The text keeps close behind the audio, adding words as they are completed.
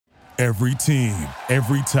Every team,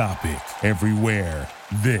 every topic, everywhere.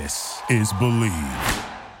 This is Believe.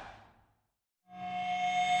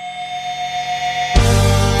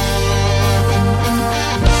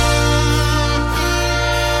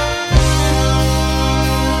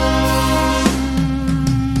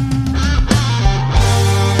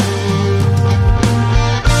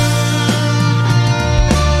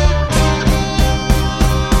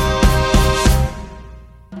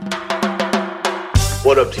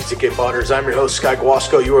 What up, TCK Potters? I'm your host, Sky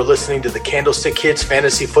Guasco. You are listening to the Candlestick Kids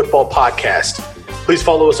Fantasy Football Podcast. Please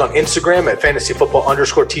follow us on Instagram at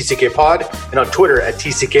fantasyfootball_TCK Pod and on Twitter at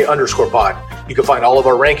TCK_pod. You can find all of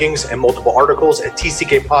our rankings and multiple articles at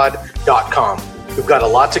tckpod.com. We've got a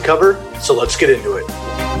lot to cover, so let's get into it.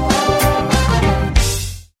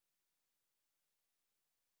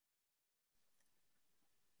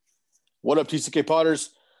 What up, TCK Potters?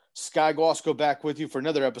 Sky Guasco back with you for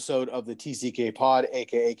another episode of the TCK Pod,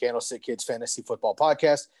 a.k.a. Candlestick Kids Fantasy Football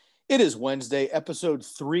Podcast. It is Wednesday, episode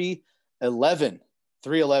 311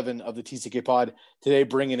 of the TCK Pod. Today,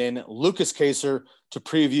 bringing in Lukas Kacer to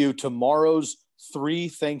preview tomorrow's 3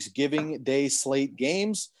 Thanksgiving Day slate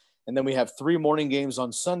games. And then we have 3 morning games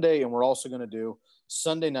on Sunday, and we're also going to do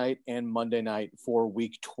Sunday night and Monday night for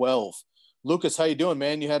Week 12. Lukas, how you doing,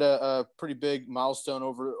 man? You had a pretty big milestone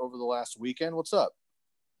over the last weekend. What's up?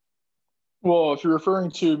 Well, if you're referring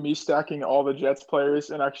to me stacking all the Jets players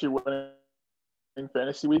and actually winning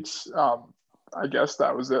fantasy weeks, I guess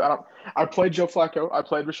that was it. I played Joe Flacco, I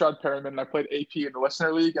played Rashad Perriman, and I played AP in the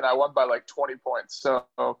Listener League, and I won by like 20 points. So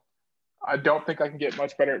I don't think I can get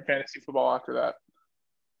much better at fantasy football after that.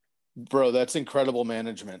 Bro, that's incredible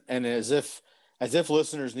management. And as if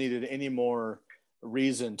listeners needed any more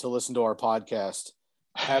reason to listen to our podcast,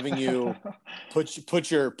 having you put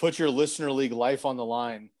your Listener League life on the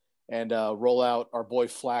line and roll out our boy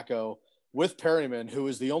Flacco with Perryman, who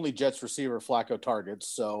is the only Jets receiver Flacco targets.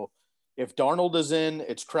 So if Darnold is in,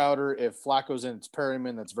 it's Crowder. If Flacco's in, it's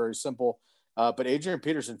Perryman. That's very simple. But Adrian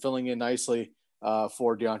Peterson filling in nicely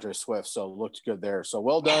for DeAndre Swift. So looked good there. So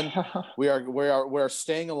well done. We are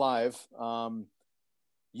staying alive.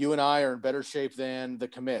 You and I are in better shape than the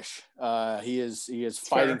commish. He is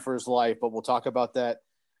fighting for his life, but we'll talk about that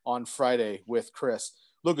on Friday with Chris.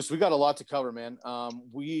 Lukas, we got a lot to cover, man.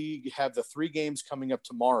 We have the 3 games coming up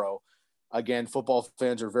tomorrow. Again, football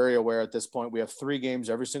fans are very aware at this point. We have 3 games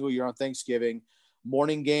every single year on Thanksgiving.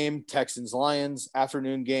 Morning game, Texans-Lions.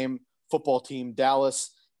 Afternoon game, football team,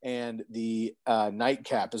 Dallas. And the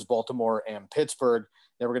nightcap is Baltimore and Pittsburgh.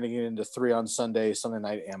 Then we're going to get into 3 on Sunday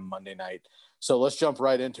night, and Monday night. So let's jump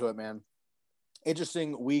right into it, man.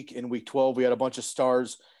 Interesting week in Week 12. We had a bunch of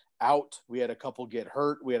stars out. We had a couple get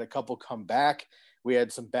hurt. We had a couple come back. We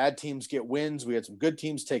had some bad teams get wins. We had some good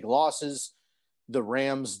teams take losses. The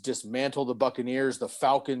Rams dismantle the Buccaneers. The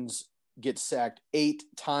Falcons get sacked 8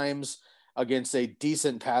 times against a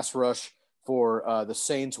decent pass rush for the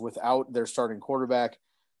Saints without their starting quarterback.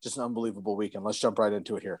 Just an unbelievable weekend. Let's jump right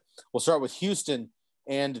into it here. We'll start with Houston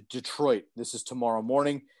and Detroit. This is tomorrow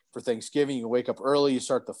morning for Thanksgiving. You wake up early, you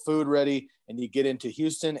start the food ready, and you get into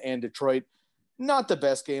Houston and Detroit. Not the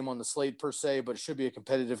best game on the slate per se, but it should be a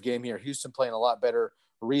competitive game here. Houston playing a lot better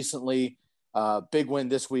recently. Big win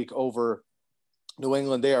this week over New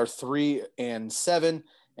England. They are 3-7,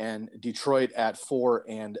 and Detroit at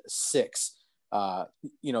 4-6.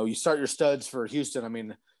 You start your studs for Houston. I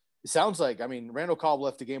mean, it sounds like, Randall Cobb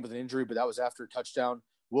left the game with an injury, but that was after a touchdown.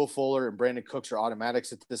 Will Fuller and Brandon Cooks are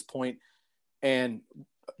automatics at this point. And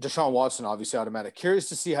Deshaun Watson, obviously automatic. Curious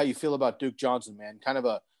to see how you feel about Duke Johnson, man. Kind of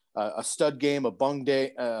a stud game, a bum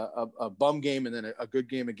game, and then a good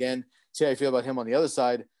game again. See how you feel about him on the other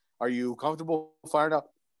side. Are you comfortable firing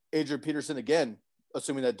up Adrian Peterson again,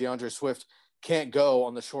 assuming that DeAndre Swift can't go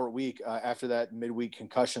on the short week after that midweek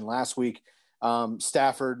concussion last week?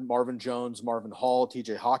 Stafford, Marvin Jones, Marvin Hall,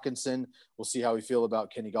 TJ Hawkinson. We'll see how we feel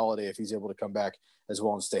about Kenny Golladay if he's able to come back as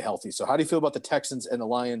well and stay healthy. So how do you feel about the Texans and the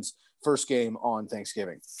Lions first game on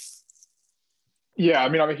Thanksgiving? Yeah,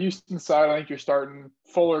 on the Houston side, I think you're starting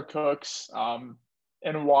Fuller, Cooks,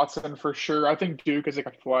 and Watson for sure. I think Duke is like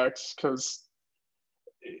a flex because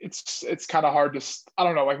it's kind of hard to – I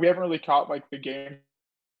don't know. Like, we haven't really caught, like, the game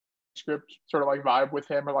script sort of, like, vibe with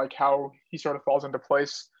him or, like, how he sort of falls into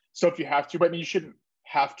place. So if you have to – but you shouldn't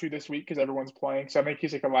have to this week because everyone's playing. So I think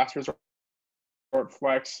he's, like, a last resort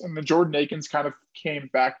flex. And the Jordan Akins kind of came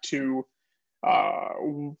back to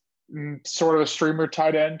sort of a streamer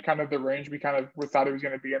tight end, kind of the range we thought he was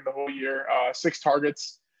going to be in the whole year. 6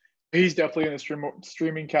 targets. He's definitely in the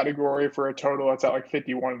streaming category for a total that's at like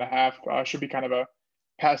 51.5. Should be kind of a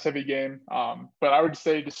pass heavy game. But I would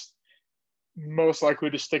say just most likely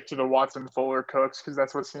to stick to the Watson Fuller Cooks because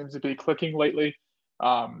that's what seems to be clicking lately,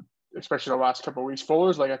 especially the last couple of weeks.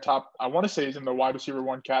 Fuller's like a top, I want to say he's in the wide receiver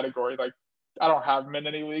one category. Like, I don't have him in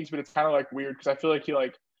any leagues, but it's kind of like weird because I feel like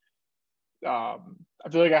I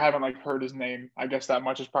feel like I haven't like heard his name. I guess that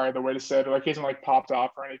much is probably the way to say it. Like, he hasn't like popped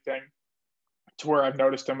off or anything to where I've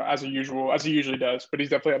noticed him as he usually does. But he's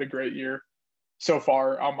definitely had a great year so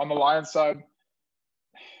far. On the Lions side,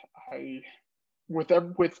 I with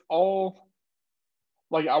all,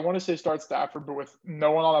 like, I want to say start Stafford, but with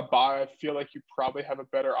no one on a bye, I feel like you probably have a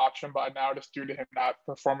better option by now just due to him not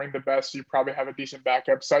performing the best. So you probably have a decent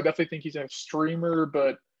backup. So I definitely think he's a streamer,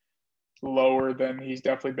 but lower than he's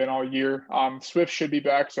definitely been all year. Swift should be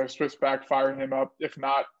back, so if Swift's back, fire him up. If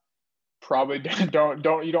not, probably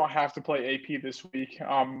don't have to play AP this week,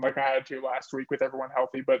 like I had to last week with everyone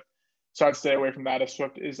healthy. But so I'd stay away from that if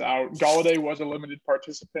Swift is out. Galladay was a limited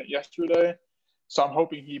participant yesterday, so I'm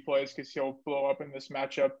hoping he plays because he'll blow up in this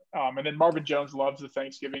matchup. And then Marvin Jones loves the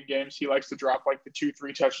Thanksgiving games. He likes to drop like the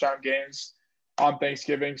 2-3 touchdown games on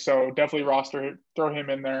Thanksgiving, so definitely throw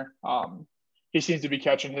him in there. He seems to be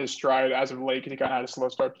catching his stride as of late because he kind of had a slow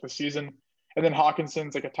start to the season. And then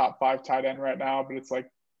Hawkinson's like a top 5 tight end right now, but it's like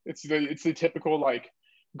it's the typical like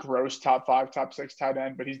gross top 5, top 6 tight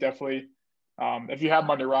end. But he's definitely if you have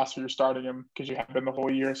him on your roster, you're starting him because you have been the whole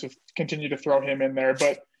year. So continue to throw him in there.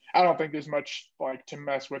 But I don't think there's much like to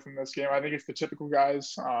mess with in this game. I think it's the typical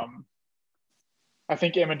guys. I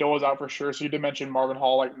think Amendola's out for sure. So you did mention Marvin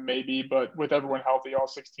Hall, like maybe, but with everyone healthy,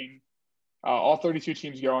 all 32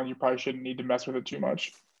 teams going, you probably shouldn't need to mess with it too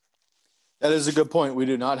much. That is a good point. We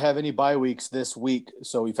do not have any bye weeks this week.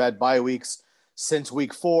 So we've had bye weeks since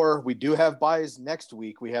week 4. We do have byes next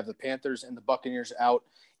week. We have the Panthers and the Buccaneers out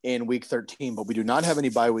in week 13, but we do not have any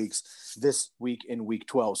bye weeks this week in week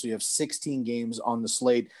 12. So you have 16 games on the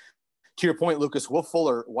slate. To your point, Lucas, Will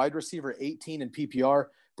Fuller, wide receiver 18 in PPR,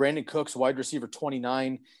 Brandon Cooks, wide receiver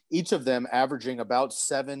 29, each of them averaging about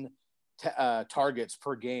 7 targets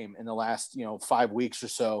per game in the last 5 weeks or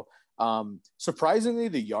so. Surprisingly,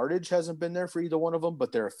 the yardage hasn't been there for either one of them,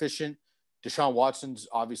 but they're efficient. Deshaun Watson's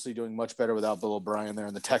obviously doing much better without Bill O'Brien there,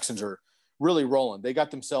 and the Texans are really rolling. They got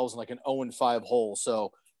themselves in like an 0-5 hole.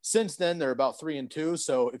 So since then, they're about 3-2.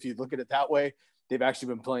 So if you look at it that way, they've actually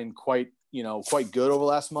been playing quite good over the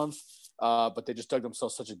last month. But they just dug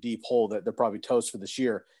themselves such a deep hole that they're probably toast for this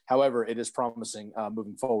year. However, it is promising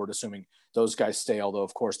moving forward, assuming those guys stay, although,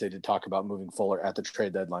 of course, they did talk about moving Fuller at the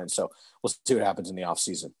trade deadline. So we'll see what happens in the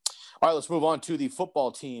offseason. All right, let's move on to the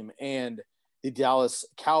football team and the Dallas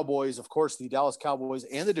Cowboys. Of course, the Dallas Cowboys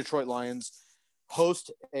and the Detroit Lions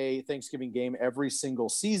host a Thanksgiving game every single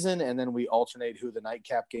season, and then we alternate who the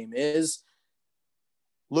nightcap game is.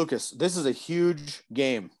 Lucas, this is a huge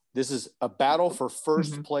game. This is a battle for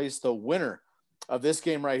first place. The winner of this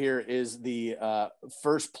game right here is the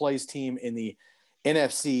first place team in the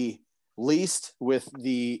NFC least, with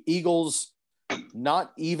the Eagles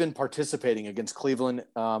not even participating against Cleveland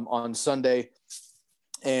on Sunday.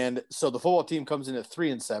 And so the football team comes in at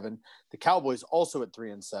 3-7. The Cowboys also at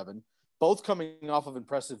 3-7, both coming off of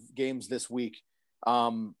impressive games this week.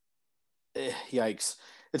 Yikes.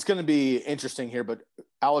 It's going to be interesting here, but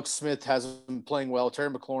Alex Smith has been playing well. Terry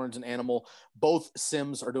McLaurin's an animal. Both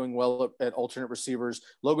Sims are doing well at alternate receivers.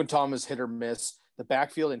 Logan Thomas hit or miss. The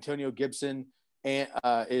backfield, Antonio Gibson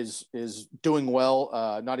is doing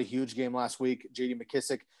well. Not a huge game last week. J.D.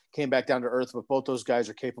 McKissick came back down to earth, but both those guys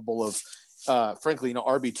are capable of, frankly,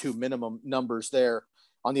 RB2 minimum numbers there.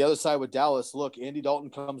 On the other side with Dallas, look, Andy Dalton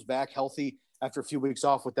comes back healthy after a few weeks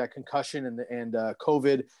off with that concussion and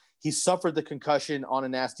COVID. He suffered the concussion on a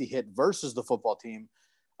nasty hit versus the football team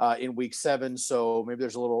in week 7. So maybe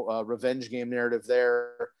there's a little revenge game narrative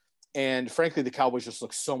there. And frankly, the Cowboys just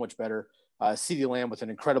look so much better. CeeDee Lamb with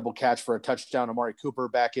an incredible catch for a touchdown. Amari Cooper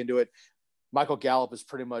back into it. Michael Gallup is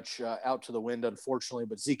pretty much out to the wind, unfortunately,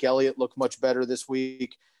 but Zeke Elliott looked much better this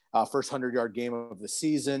week. First 100-yard game of the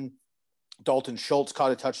season. Dalton Schultz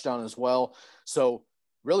caught a touchdown as well. So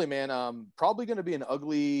really, man, probably going to be an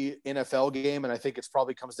ugly NFL game, and I think it's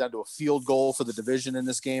probably comes down to a field goal for the division in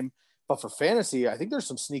this game. But for fantasy, I think there's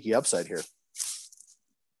some sneaky upside here.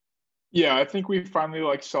 Yeah, I think we finally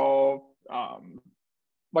saw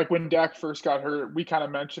when Dak first got hurt, we kind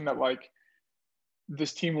of mentioned that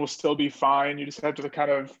this team will still be fine. You just have to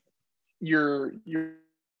kind of your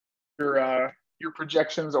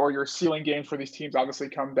projections or your ceiling game for these teams obviously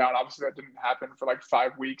come down. Obviously, that didn't happen for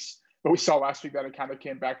 5 weeks. But we saw last week that it kind of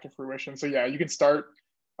came back to fruition. So, yeah, you can start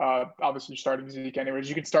obviously you're starting Zeke anyways.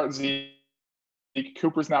 You can start Zeke.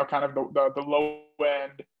 Cooper's now kind of the low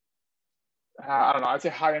end. I don't know. I'd say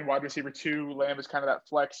high end wide receiver 2. Lamb is kind of that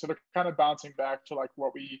flex. So they're kind of bouncing back to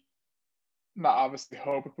what we not obviously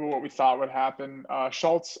hope, but what we thought would happen.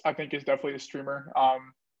 Schultz, I think, is definitely a streamer.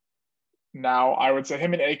 Now, I would say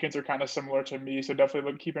him and Akins are kind of similar to me, so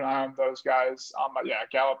definitely keep an eye on those guys. Yeah,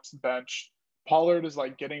 Gallup's bench. Pollard is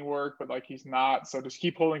like getting work, but like he's not. So just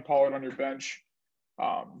keep holding Pollard on your bench.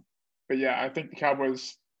 But yeah, I think the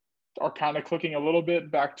Cowboys are kind of clicking a little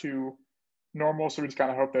bit back to normal, so we just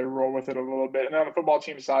kind of hope they roll with it a little bit. And then on the football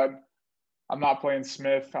team side, I'm not playing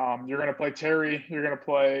Smith. You're going to play Terry. You're going to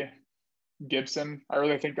play Gibson. I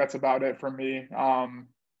really think that's about it for me.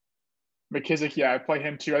 McKissick, yeah, I play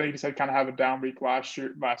him too. I think he just had kind of have a down week last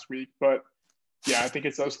week, but yeah, I think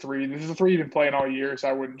it's those three. This is the three you've been playing all year, so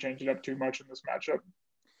I wouldn't change it up too much in this matchup.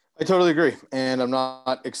 I totally agree, and I'm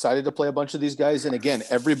not excited to play a bunch of these guys. And again,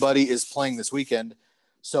 everybody is playing this weekend,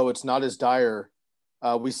 so it's not as dire.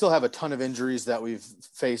 We still have a ton of injuries that we've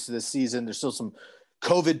faced this season. There's still some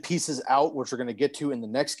COVID pieces out, which we're going to get to in the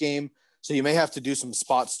next game. So you may have to do some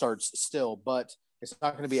spot starts still, but it's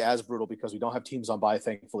not going to be as brutal because we don't have teams on bye,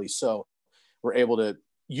 thankfully. So we're able to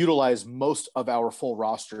utilize most of our full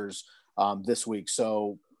rosters this week.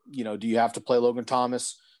 So, do you have to play Logan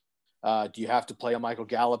Thomas? Do you have to play a Michael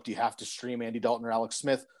Gallup? Do you have to stream Andy Dalton or Alex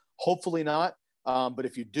Smith? Hopefully not. But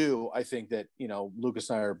if you do, I think that,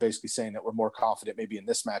 Lukas and I are basically saying that we're more confident maybe in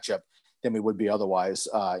this matchup than we would be otherwise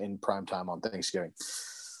in prime time on Thanksgiving.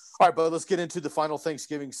 All right, but let's get into the final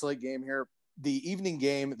Thanksgiving slate game here. The evening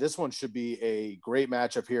game, this one should be a great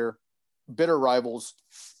matchup here. Bitter rivals,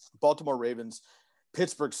 Baltimore Ravens,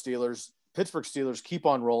 Pittsburgh Steelers. Pittsburgh Steelers keep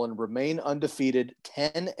on rolling, remain undefeated,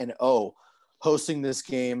 10-0, hosting this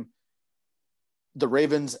game. The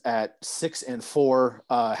Ravens at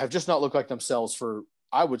 6-4 have just not looked like themselves for,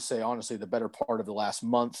 I would say, honestly, the better part of the last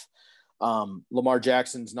month. Lamar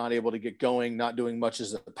Jackson's not able to get going, not doing much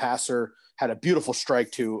as a passer, had a beautiful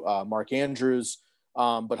strike to Mark Andrews,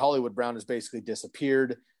 but Hollywood Brown has basically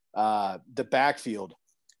disappeared. The backfield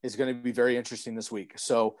is going to be very interesting this week.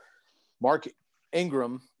 So Mark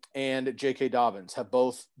Ingram and J.K. Dobbins have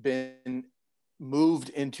both been moved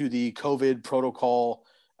into the COVID protocol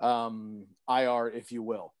IR, if you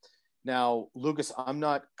will. Now, Lukas, I'm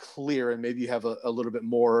not clear, and maybe you have a little bit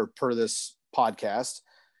more per this podcast.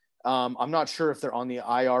 I'm not sure if they're on the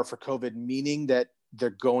IR for COVID, meaning that they're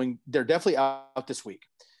definitely out this week,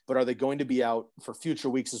 but are they going to be out for future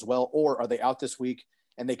weeks as well? Or are they out this week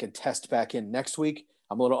and they can test back in next week?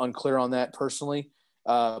 I'm a little unclear on that personally,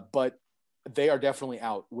 but they are definitely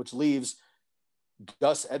out, which leaves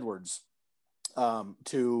Gus Edwards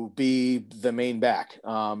to be the main back.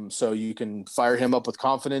 So you can fire him up with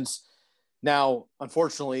confidence. Now,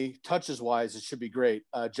 unfortunately, touches wise, it should be great.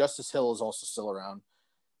 Justice Hill is also still around,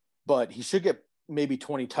 but he should get maybe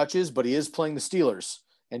 20 touches, but he is playing the Steelers.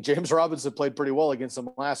 And James Robinson played pretty well against them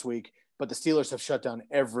last week, but the Steelers have shut down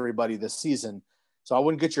everybody this season. So I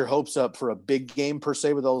wouldn't get your hopes up for a big game per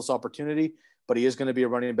se with all this opportunity, but he is going to be a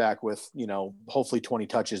running back with, hopefully 20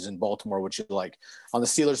 touches in Baltimore, which you like. On the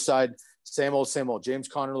Steelers side, same old. James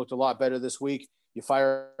Conner looked a lot better this week. You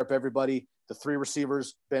fire up everybody, the three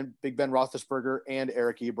receivers, Big Ben Roethlisberger and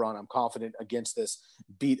Eric Ebron. I'm confident against this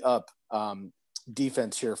beat up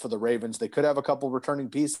defense here for the Ravens. They could have a couple returning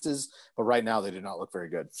pieces, but right now they do not look very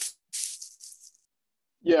good.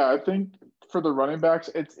 Yeah, I think for the running backs,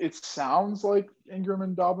 it sounds like Ingram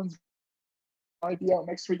and Dobbins might be out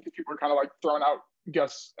next week. People are kind of like throwing out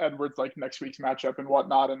Gus Edwards like next week's matchup and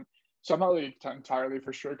whatnot. And so I'm not really entirely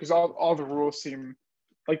for sure because all the rules seem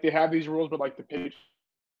like they have these rules, but like the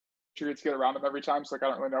Patriots get around them every time. So like I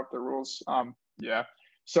don't really know if the rules. Yeah.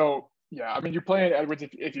 So yeah, I mean you're playing Edwards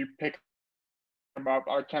if you pick him up.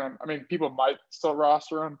 People might still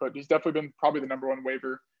roster him, but he's definitely been probably the number one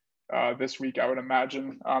waiver this week, I would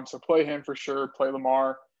imagine. So play him for sure. Play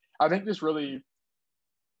Lamar. I think just really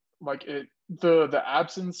like the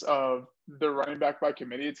absence of the running back by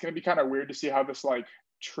committee. It's going to be kind of weird to see how this like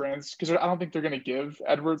trends because I don't think they're going to give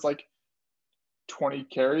Edwards like 20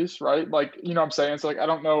 carries, right? Like what I'm saying. So like I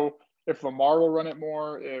don't know if Lamar will run it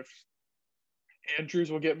more, if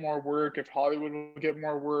Andrews will get more work, if Hollywood will get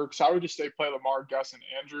more work. So I would just say play Lamar, Gus, and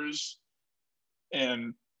Andrews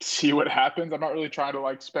and see what happens. I'm not really trying to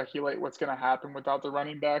like speculate what's going to happen without the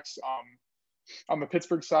running backs. On the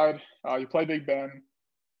Pittsburgh side, you play Big Ben,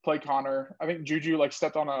 play Connor. I think Juju like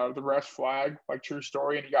stepped on the ref flag, like true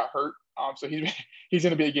story, and he got hurt. So he's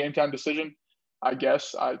going to be a game time decision, I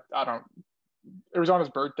guess. I don't. It was on his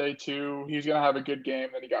birthday too. He was going to have a good game,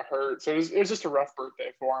 then he got hurt. So it was just a rough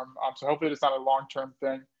birthday for him. So hopefully it's not a long-term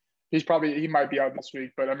thing. He might be out this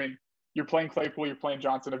week, but I mean, you're playing Claypool, you're playing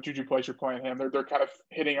Johnson. If Juju plays, you're playing him. They're kind of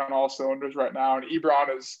hitting on all cylinders right now. And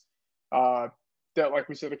Ebron is that, like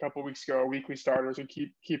we said a couple of weeks ago, weekly starters and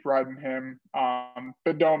keep riding him.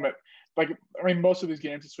 But don't most of these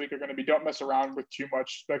games this week are going to be, don't mess around with too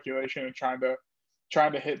much speculation and trying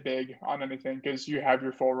to hit big on anything, because you have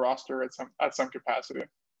your full roster at some capacity.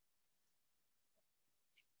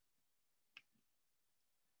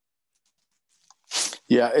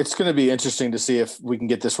 Yeah, it's going to be interesting to see if we can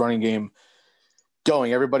get this running game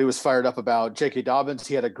going. Everybody was fired up about J.K. Dobbins.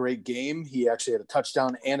 He had a great game. He actually had a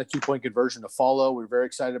touchdown and a 2-point conversion to follow. We were very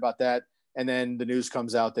excited about that. And then the news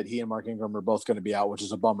comes out that he and Mark Ingram are both going to be out, which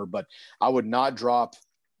is a bummer. But I would not drop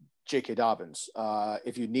J.K. Dobbins.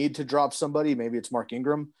 If you need to drop somebody, maybe it's Mark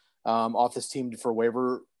Ingram off this team for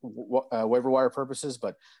waiver wire purposes.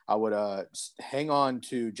 But I would hang on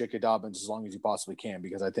to J.K. Dobbins as long as you possibly can,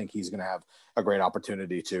 because I think he's going to have a great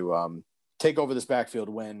opportunity to take over this backfield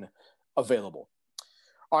when available.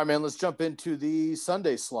 All right, man, let's jump into the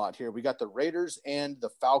Sunday slot here. We got the Raiders and the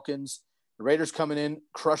Falcons. The Raiders coming in,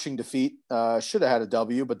 crushing defeat. Should have had a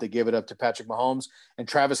W, but they gave it up to Patrick Mahomes. And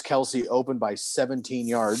Travis Kelce opened by 17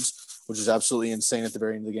 yards, which is absolutely insane at the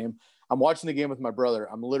very end of the game. I'm watching the game with my brother.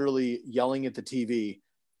 I'm literally yelling at the TV,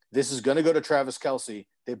 this is going to go to Travis Kelce.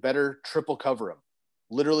 They better triple cover him.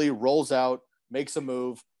 Literally rolls out, makes a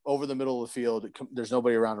move over the middle of the field. There's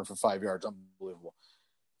nobody around him for 5 yards. Unbelievable.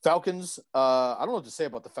 Falcons, I don't know what to say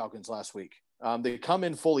about the Falcons last week. They come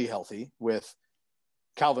in fully healthy with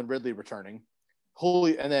Calvin Ridley returning.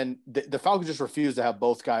 And then the Falcons just refuse to have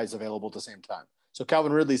both guys available at the same time. So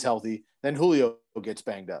Calvin Ridley's healthy. Then Julio gets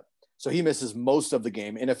banged up. So he misses most of the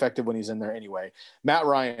game, ineffective when he's in there anyway. Matt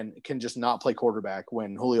Ryan can just not play quarterback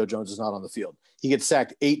when Julio Jones is not on the field. He gets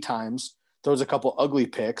sacked 8 times, throws a couple ugly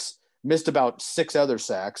picks, missed about 6 other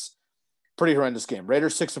sacks. Pretty horrendous game.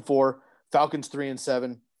 Raiders 6-4, Falcons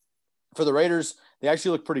 3-7. For the Raiders, they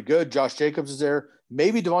actually look pretty good. Josh Jacobs is there.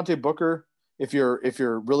 Maybe Devontae Booker if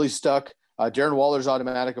you're really stuck. Darren Waller's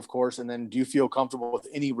automatic, of course. And then do you feel comfortable with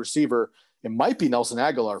any receiver? It might be Nelson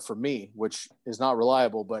Aguilar for me, which is not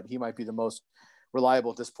reliable, but he might be the most reliable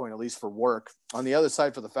at this point, at least for work. On the other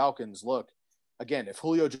side for the Falcons, look, again, if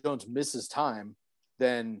Julio Jones misses time,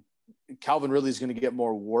 then Calvin Ridley is going to get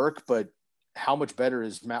more work. But how much better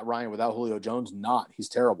is Matt Ryan without Julio Jones? Not. He's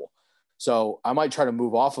terrible. So I might try to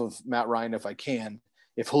move off of Matt Ryan if I can,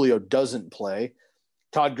 if Julio doesn't play.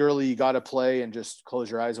 Todd Gurley, you got to play and just close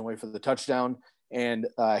your eyes and wait for the touchdown. And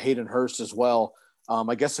Hayden Hurst as well.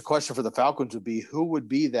 I guess the question for the Falcons would be, who would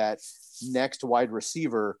be that next wide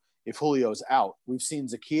receiver if Julio's out? We've seen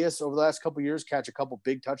Zacchaeus over the last couple of years catch a couple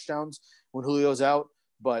big touchdowns when Julio's out,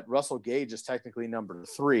 but Russell Gage is technically number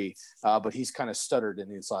 3, but he's kind of stuttered in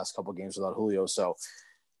these last couple of games without Julio. So,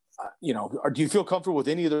 do you feel comfortable with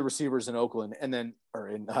any of the receivers in Oakland or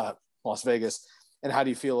in Las Vegas? And how do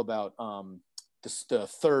you feel about the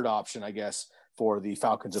third option, I guess, for the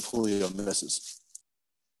Falcons if Julio misses?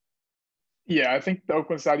 Yeah, I think the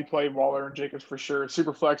Oakland side, you play Waller and Jacobs for sure.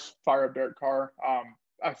 Superflex, fire up Derek Carr.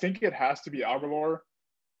 I think it has to be Aguilar.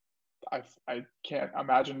 I can't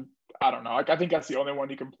imagine. I don't know. I think that's the only one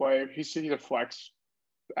you can play. He's a flex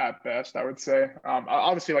at best, I would say.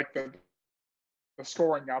 Obviously, the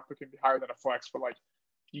scoring output can be higher than a flex, but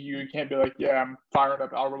you can't be like, yeah, I'm firing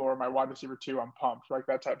up Aguilar, my wide receiver 2, I'm pumped,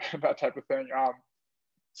 that type of thing.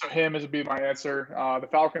 So him would be my answer. The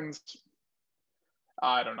Falcons,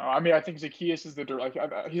 I don't know. I mean, I think Zacchaeus is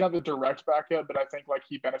he's not the direct backup, but I think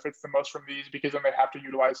he benefits the most from these because then they have to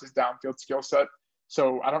utilize his downfield skill set.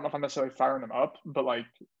 So I don't know if I'm necessarily firing him up, but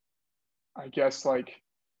I guess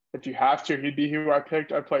if you have to, he'd be who I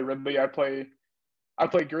picked. I play Ridley. I play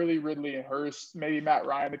Gurley, Ridley, and Hurst. Maybe Matt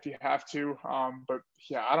Ryan if you have to. But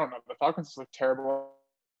yeah, I don't know. The Falcons looked terrible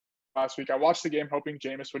last week. I watched the game hoping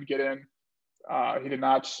Jameis would get in. He did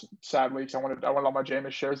not, sadly, because I wanted all my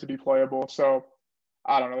Jameis shares to be playable. So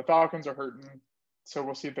I don't know. The Falcons are hurting. So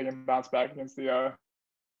we'll see if they can bounce back against the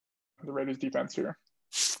Raiders defense here.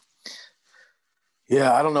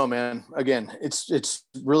 Yeah, I don't know, man. Again, it's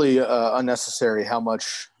really unnecessary how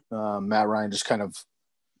much Matt Ryan just kind of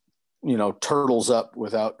turtles up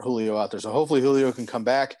without Julio out there. So hopefully Julio can come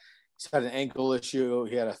back. He's had an ankle issue.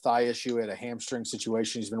 He had a thigh issue. He had a hamstring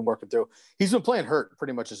situation he's been working through. He's been playing hurt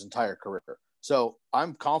pretty much his entire career. So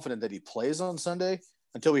I'm confident that he plays on Sunday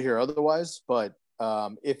until we hear otherwise. But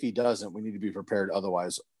if he doesn't, we need to be prepared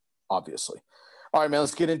otherwise, obviously. All right, man,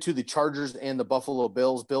 let's get into the Chargers and the Buffalo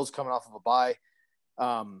Bills. Bills coming off of a bye.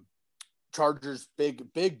 Chargers,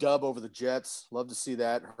 big dub over the Jets. Love to see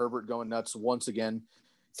that. Herbert going nuts once again.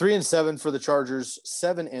 3-7 for the Chargers,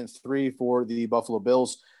 7-3 for the Buffalo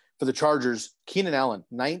Bills. For the Chargers, Keenan Allen,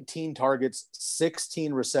 19 targets,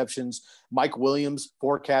 16 receptions. Mike Williams,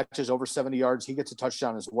 4 catches, over 70 yards. He gets a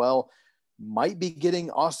touchdown as well. might be getting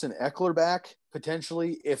Austin Eckler back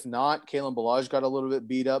potentially. If not, Kalen Ballage got a little bit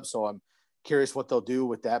beat up, so I'm curious what they'll do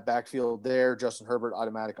with that backfield there. Justin Herbert,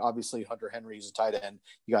 automatic. Obviously, Hunter Henry is a tight end.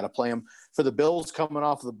 You got to play him. For the Bills coming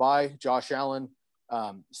off of the bye, Josh Allen,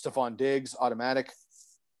 Stephon Diggs, automatic.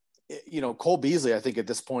 Cole Beasley, I think at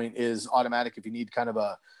this point is automatic if you need kind of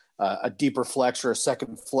a deeper flex or a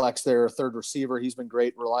second flex there, a third receiver. He's been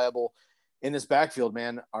great, reliable in this backfield,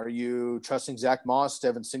 man. Are you trusting Zach Moss,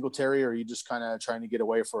 Devin Singletary, or are you just kind of trying to get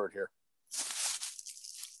away for it here?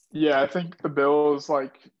 Yeah, I think the Bills, I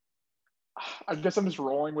guess I'm just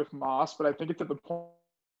rolling with Moss, but I think it's at the point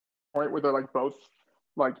where they're both,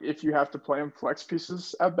 if you have to play them, flex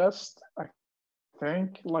pieces at best. I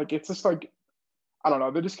think it's just I don't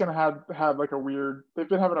know. They're just gonna have a weird. They've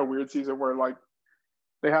been having a weird season where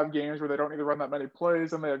they have games where they don't need to run that many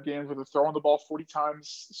plays, and they have games where they're throwing the ball 40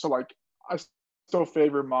 times. So I still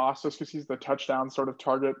favor Moss just because he's the touchdown sort of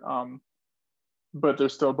target. But they're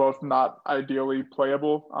still both not ideally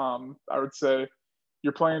playable. I would say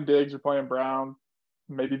you're playing Diggs, you're playing Brown,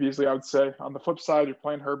 maybe Beasley, I would say. On the flip side, you're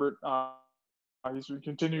playing Herbert. He's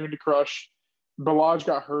continuing to crush. Ballage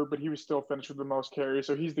got hurt, but he was still finished with the most carries,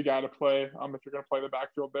 so he's the guy to play if you're going to play the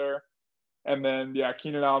backfield there. And then,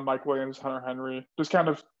 Keenan Allen, Mike Williams, Hunter Henry. Just kind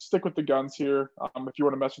of stick with the guns here. If you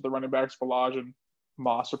want to mess with the running backs, Ballage and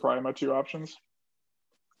Moss are probably my two options.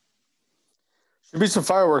 Should be some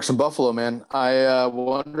fireworks in Buffalo, man. I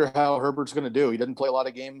wonder how Herbert's going to do. He doesn't play a lot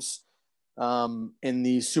of games in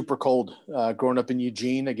the super cold. Growing up in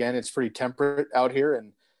Eugene, again, it's pretty temperate out here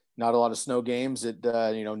and not a lot of snow games. It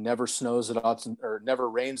never snows at Autzen, or never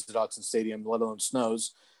rains at Autzen Stadium, let alone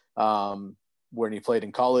snows. When he played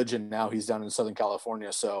in college, and now he's down in Southern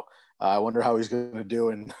California. So I wonder how he's going to do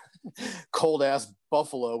in cold ass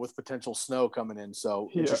Buffalo with potential snow coming in. So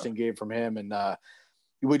interesting game from him. And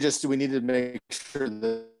we need to make sure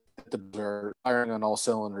that they're firing on all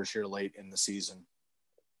cylinders here late in the season.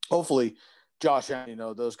 Hopefully Josh,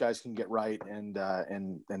 those guys can get right and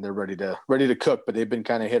they're ready to cook, but they've been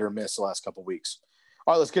kind of hit or miss the last couple of weeks.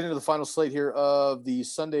 All right, let's get into the final slate here of the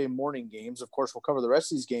Sunday morning games. Of course, we'll cover the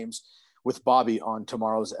rest of these games with Bobby on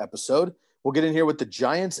tomorrow's episode. We'll get in here with the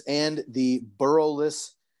Giants and the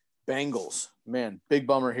Burrow-less Bengals. Man, big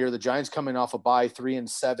bummer here. The Giants coming off a bye,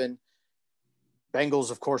 3-7.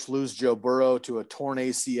 Bengals, of course, lose Joe Burrow to a torn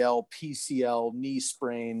ACL, PCL, knee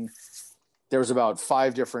sprain. There was about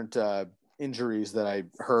 5 different injuries that I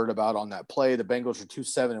heard about on that play. The Bengals are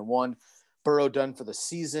 2-7-1. Burrow done for the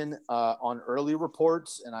season on early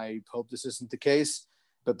reports, and I hope this isn't the case.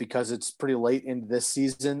 But because it's pretty late into this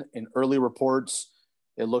season, in early reports,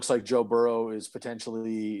 it looks like Joe Burrow is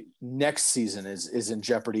potentially next season is in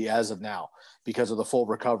jeopardy as of now because of the full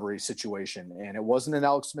recovery situation. And it wasn't an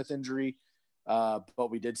Alex Smith injury,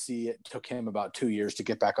 but we did see it took him about 2 years to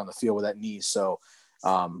get back on the field with that knee. So,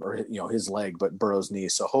 his leg, but Burrow's knee.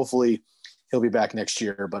 So hopefully he'll be back next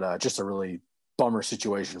year. But just a really bummer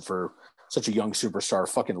situation for such a young superstar,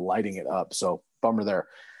 fucking lighting it up. So bummer there.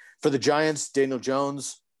 For the Giants, Daniel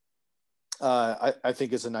Jones, I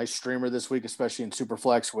think is a nice streamer this week, especially in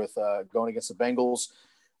Superflex with going against the Bengals.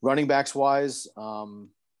 Running backs wise,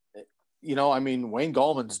 Wayne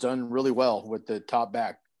Gallman's done really well with the top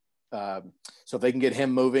back. So if they can get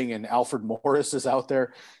him moving and Alfred Morris is out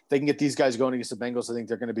there, if they can get these guys going against the Bengals, I think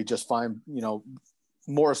they're going to be just fine.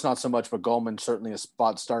 Morris not so much, but Gallman certainly a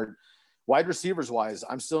spot start. Wide receivers wise,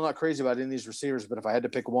 I'm still not crazy about any of these receivers, but if I had to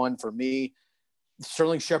pick one for me,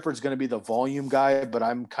 Sterling Shepard's going to be the volume guy, but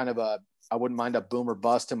I'm kind of I wouldn't mind a boom or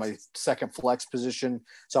bust in my second flex position.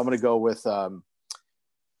 So I'm going to go with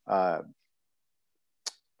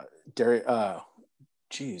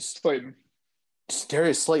Slayton.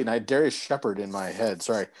 Darius Slayton. I had Darius Shepard in my head.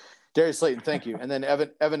 Sorry. Darius Slayton, thank you. And then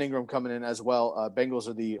Evan Ingram coming in as well. Bengals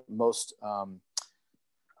are the most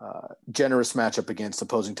generous matchup against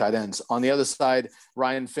opposing tight ends. On the other side,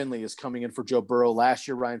 Ryan Finley is coming in for Joe Burrow. Last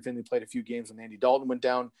year, Ryan Finley played a few games when Andy Dalton went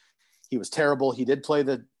down. He was terrible. He did play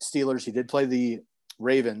the Steelers. He did play the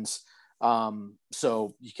Ravens.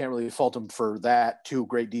 So you can't really fault him for that. 2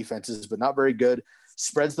 great defenses, but not very good.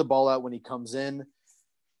 Spreads the ball out when he comes in.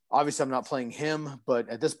 Obviously, I'm not playing him, but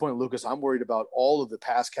at this point, Lucas, I'm worried about all of the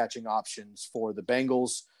pass catching options for the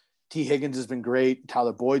Bengals. T. Higgins has been great.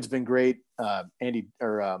 Tyler Boyd's been great.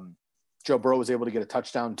 Joe Burrow was able to get a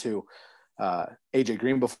touchdown to AJ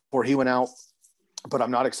Green before he went out. But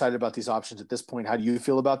I'm not excited about these options at this point. How do you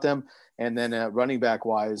feel about them? And then running back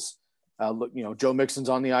wise, Joe Mixon's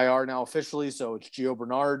on the IR now officially, so it's Gio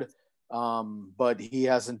Bernard. But he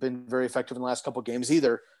hasn't been very effective in the last couple of games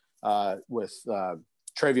either with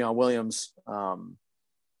Travion Williams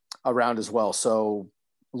around as well. So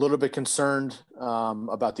A little bit concerned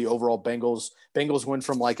about the overall Bengals. Bengals went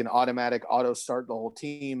from like an automatic auto start the whole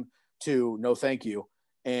team to no thank you.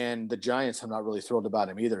 And the Giants, I'm not really thrilled about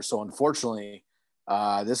him either. So unfortunately,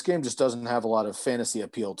 this game just doesn't have a lot of fantasy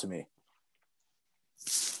appeal to me.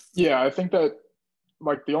 Yeah, I think that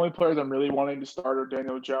like the only players I'm really wanting to start are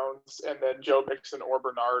Daniel Jones and then Joe Mixon or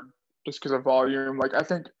Bernard just because of volume. Like I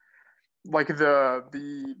think like the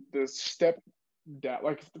step down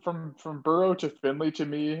like from Burrow to Finley to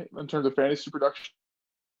me in terms of fantasy production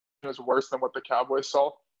is worse than what the Cowboys saw,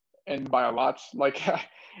 and by a lot. Like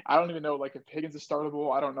I don't even know like if Higgins is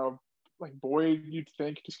startable. I don't know like Boyd you'd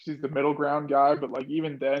think just because he's the middle ground guy, but like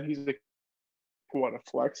even then he's like what a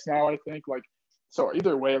flex now I think like. So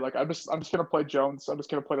either way, like I'm just gonna play Jones. I'm just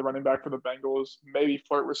gonna play the running back for the Bengals. Maybe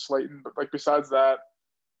flirt with Slayton, but like besides that,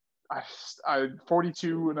 I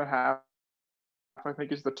 42.5 I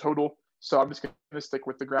think is the total. So I'm just gonna stick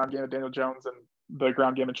with the ground game of Daniel Jones and the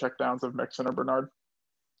ground game and checkdowns of Mixon or Bernard.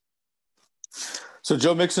 So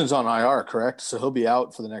Joe Mixon's on IR, correct? So he'll be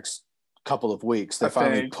out for the next couple of weeks. They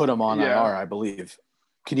finally put him on IR, I believe.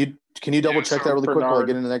 Can you double check that really quick while I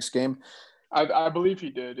get into the next game? I believe he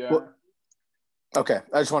did, yeah. Well, okay,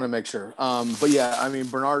 I just want to make sure. But yeah, I mean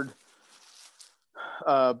Bernard.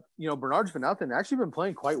 Bernard's been out there and actually been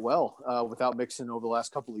playing quite well without Mixon over the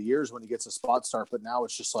last couple of years when he gets a spot start. But now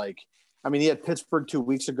it's just like, I mean, he had Pittsburgh 2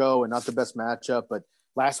 weeks ago and not the best matchup, but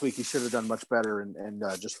last week he should have done much better and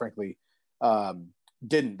just frankly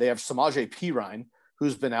didn't. They have Samaje Perine,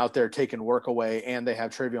 who's been out there taking work away, and they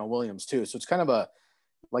have Travion Williams too. So it's kind of a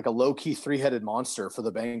low-key three-headed monster for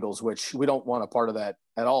the Bengals, which we don't want a part of that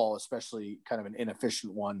at all, especially kind of an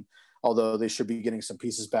inefficient one, although they should be getting some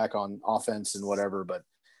pieces back on offense and whatever. But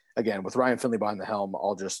again, with Ryan Finley behind the helm,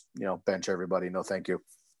 I'll just, bench everybody. No, thank you.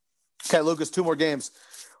 Okay, Lucas, 2 more games.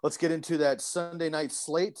 Let's get into that Sunday night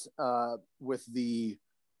slate with the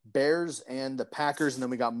Bears and the Packers, and then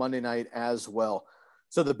we got Monday night as well.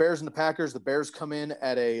 So the Bears and the Packers, the Bears come in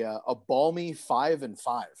at a balmy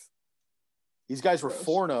 5-5. These guys were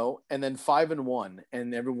 4-0 and then 5-1,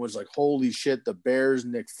 and everyone was like, "Holy shit!" The Bears,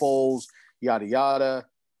 Nick Foles, yada yada,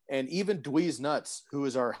 and even Dweez Nuts, who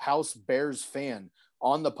is our house Bears fan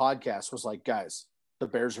on the podcast, was like, "Guys, the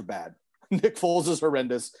Bears are bad. Nick Foles is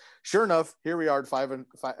horrendous." Sure enough, here we are at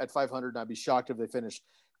 500, and I'd be shocked if they finished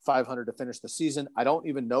 500 to finish the season. I don't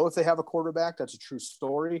even know if they have a quarterback. That's a true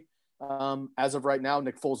story. As of right now,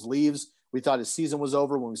 Nick Foles leaves. We thought his season was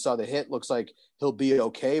over when we saw the hit. Looks like he'll be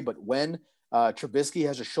okay, but when? Trubisky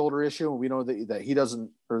has a shoulder issue, and we know that he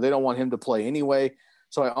doesn't, or they don't want him to play anyway.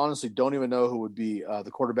 So I honestly don't even know who would be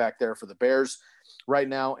the quarterback there for the Bears right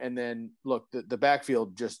now. And then, look, the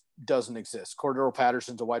backfield just doesn't exist. Cordero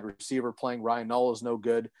Patterson's a wide receiver playing. Ryan Nall is no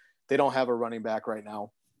good. They don't have a running back right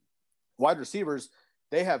now. Wide receivers,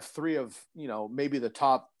 they have 3 of, maybe the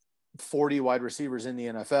top 40 wide receivers in the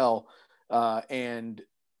NFL. And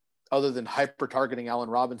other than hyper-targeting Allen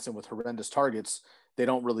Robinson with horrendous targets, they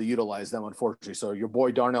don't really utilize them, unfortunately. So your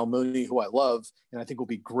boy Darnell Mooney, who I love, and I think will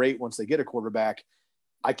be great once they get a quarterback,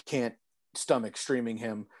 I can't stomach streaming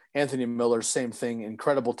him. Anthony Miller, same thing,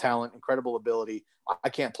 incredible talent, incredible ability. I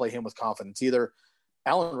can't play him with confidence either.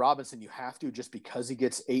 Allen Robinson, you have to, just because he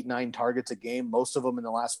gets 8-9 targets a game, most of them in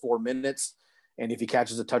the last 4 minutes. And if he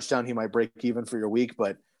catches a touchdown, he might break even for your week,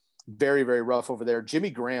 but very, very rough over there. Jimmy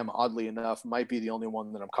Graham, oddly enough, might be the only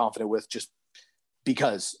one that I'm confident with, just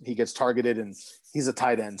because he gets targeted and he's a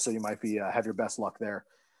tight end. So you might be have your best luck there.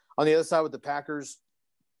 On the other side with the Packers,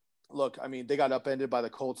 look, I mean, they got upended by the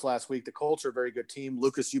Colts last week. The Colts are a very good team.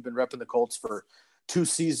 Lucas, you've been repping the Colts for 2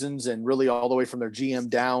 seasons and really all the way from their GM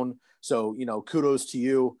down. So, kudos to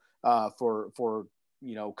you for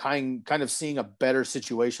kind of seeing a better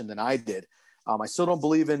situation than I did. I still don't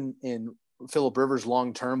believe in Phillip Rivers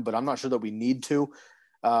long-term, but I'm not sure that we need to.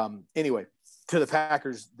 Anyway, to the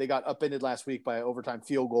Packers, they got upended last week by an overtime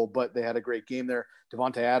field goal, but they had a great game there.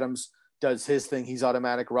 Devontae Adams does his thing. He's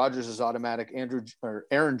automatic. Rodgers is automatic.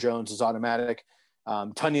 Aaron Jones is automatic.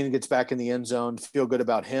 Tunyon gets back in the end zone. Feel good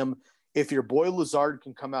about him. If your boy Lazard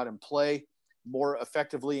can come out and play more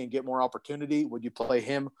effectively and get more opportunity, would you play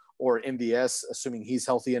him or MVS, assuming he's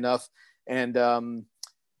healthy enough? And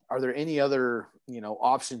are there any other,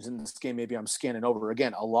 options in this game? Maybe I'm scanning over.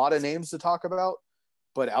 Again, a lot of names to talk about,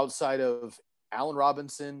 but outside of Allen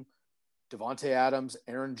Robinson, Devontae Adams,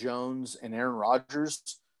 Aaron Jones, and Aaron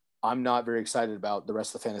Rodgers, I'm not very excited about the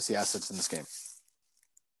rest of the fantasy assets in this game.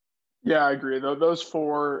 Yeah, I agree. Those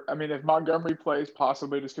 4, I mean, if Montgomery plays,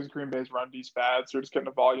 possibly just because Green Bay's run D's bad, so you're just getting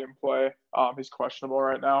a volume play. He's questionable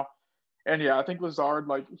right now. And yeah, I think Lazard,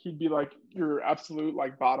 he'd be your absolute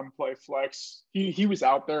bottom play flex. He was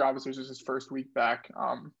out there. Obviously, it was just his first week back.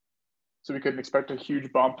 so we couldn't expect a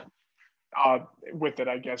huge bump with it,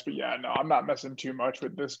 I guess. But yeah, no, I'm not messing too much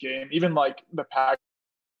with this game. Even like the Packers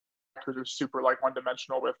are super like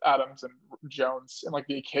one-dimensional with Adams and Jones and like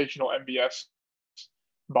the occasional MBS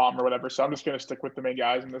bomb or whatever. So I'm just going to stick with the main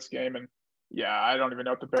guys in this game. And yeah, I don't even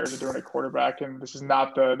know what the Bears are doing at quarterback. And this is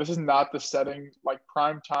not the setting, like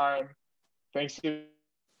prime time, Thanksgiving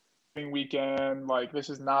weekend. Like this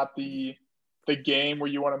is not the game where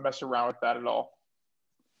you want to mess around with that at all.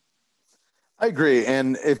 I agree.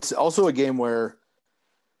 And it's also a game where,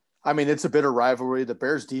 I mean, it's a bitter rivalry. The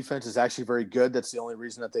Bears defense is actually very good. That's the only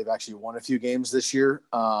reason that they've actually won a few games this year.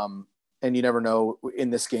 And you never know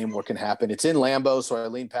in this game what can happen. It's in Lambeau, so I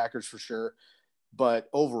lean Packers for sure. But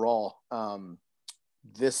overall,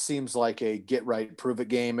 this seems like a get right, prove it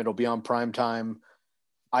game. It'll be on prime time.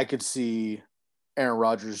 I could see Aaron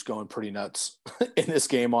Rodgers going pretty nuts in this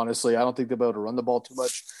game, honestly. I don't think they'll be able to run the ball too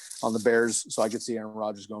much on the Bears, so I could see Aaron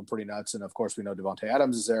Rodgers going pretty nuts. And, of course, we know Devontae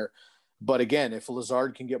Adams is there. But, again, if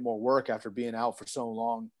Lazard can get more work after being out for so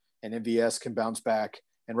long and MVS can bounce back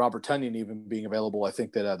and Robert Tonyan even being available, I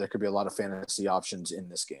think that there could be a lot of fantasy options in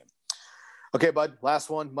this game. Okay, bud,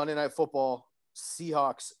 last one, Monday Night Football,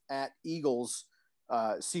 Seahawks at Eagles.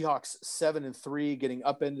 Seahawks 7-3, getting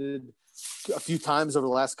upended a few times over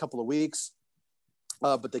the last couple of weeks.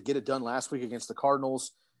 But they get it done last week against the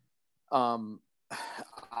Cardinals.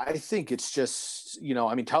 I think it's just,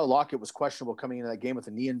 I mean, Tyler Lockett was questionable coming into that game with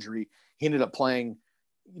a knee injury. He ended up playing,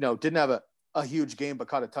 didn't have a huge game, but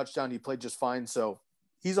caught a touchdown. He played just fine. So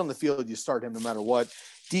he's on the field. You start him no matter what.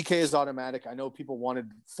 DK is automatic. I know people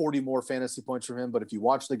wanted 40 more fantasy points from him, but if you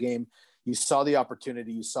watch the game, you saw the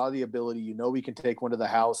opportunity, you saw the ability, we can take one to the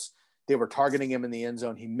house. They were targeting him in the end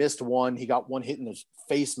zone. He missed one. He got one hit in his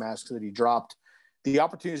face mask that he dropped. The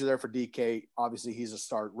opportunities are there for DK. Obviously, he's a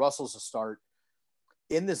start. Russell's a start.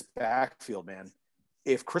 In this backfield, man,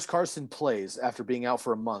 if Chris Carson plays after being out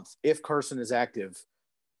for a month, if Carson is active,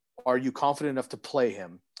 are you confident enough to play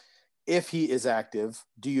him? If he is active,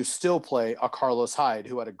 do you still play a Carlos Hyde,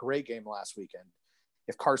 who had a great game last weekend?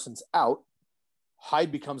 If Carson's out,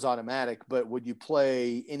 Hyde becomes automatic, but would you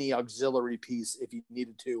play any auxiliary piece if you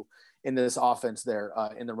needed to in this offense there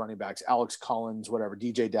in the running backs, Alex Collins, whatever,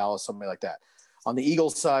 DJ Dallas, something like that? On the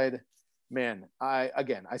Eagles side, man, I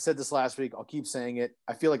said this last week. I'll keep saying it.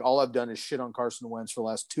 I feel like all I've done is shit on Carson Wentz for the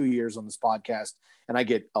last 2 years on this podcast, and I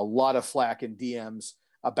get a lot of flack in DMs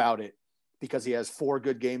about it because he has 4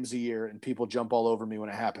 good games a year, and people jump all over me when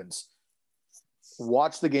it happens.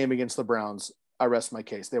 Watch the game against the Browns. I rest my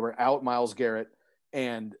case. They were out Myles Garrett,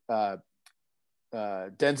 and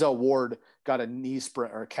Denzel Ward got a knee sprain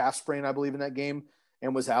or a calf sprain, I believe, in that game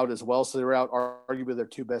and was out as well. So they were out arguably their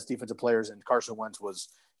 2 best defensive players, and Carson Wentz was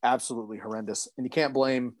absolutely horrendous. And you can't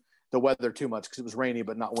blame the weather too much because it was rainy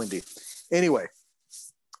but not windy. Anyway,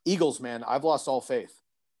 Eagles, man, I've lost all faith.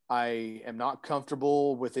 I am not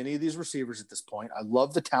comfortable with any of these receivers at this point. I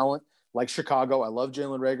love the talent, like Chicago. I love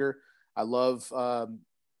Jalen Reagor. I love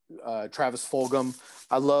Travis Fulgham.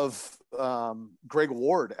 I love Greg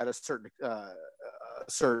Ward at a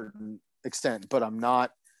certain extent, but I'm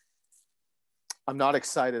not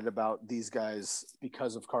excited about these guys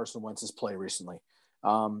because of Carson Wentz's play recently.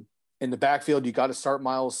 In the backfield, you got to start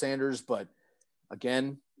Miles Sanders, but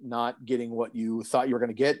again, not getting what you thought you were going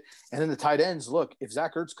to get. And then the tight ends, look, if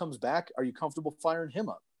Zach Ertz comes back, are you comfortable firing him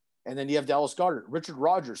up? And then you have Dallas Goedert, Richard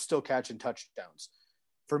Rodgers still catching touchdowns.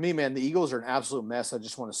 For me, man, the Eagles are an absolute mess. I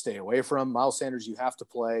just want to stay away from Miles Sanders. You have to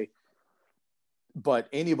play, but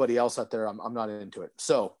anybody else out there, I'm not into it.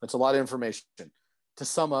 So that's a lot of information. To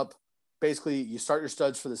sum up, basically, you start your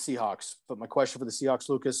studs for the Seahawks. But my question for the Seahawks,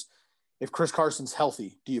 Lucas, if Chris Carson's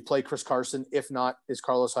healthy, do you play Chris Carson? If not, is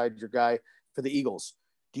Carlos Hyde your guy? For the Eagles,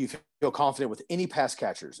 do you feel confident with any pass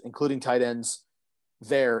catchers, including tight ends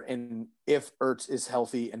there? And if Ertz is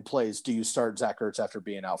healthy and plays, do you start Zach Ertz after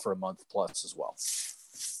being out for a month plus as well?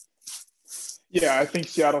 Yeah, I think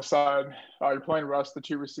Seattle side, you're playing Russ, the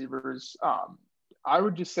 2 receivers. I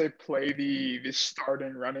would just say play the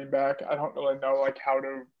starting running back. I don't really know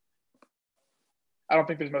I don't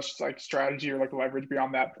think there's much strategy or leverage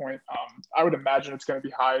beyond that point. I would imagine it's going to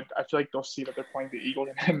be Hyde. I feel like they'll see that they're playing the Eagles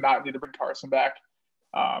and not need to bring Carson back.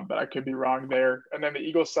 But I could be wrong there. And then the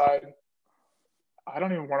Eagles side, I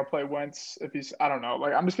don't even want to play Wentz if he's, I don't know.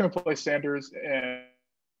 I'm just going to play Sanders and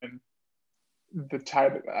the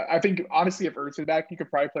tight. I think honestly, if Ertz is back, you could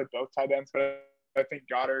probably play both tight ends, but I think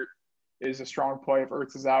Goddard is a strong play if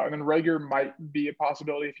Ertz is out. And then Reagor might be a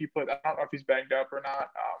possibility if you put, I don't know if he's banged up or not,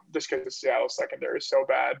 just because the Seattle secondary is so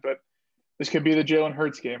bad. But this could be the Jalen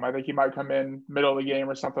Hurts game. I think he might come in middle of the game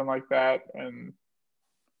or something like that. And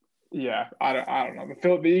yeah, I don't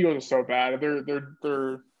know. The Eagles are so bad.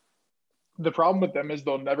 They're the problem with them is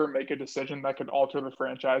they'll never make a decision that could alter the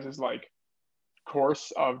franchise's like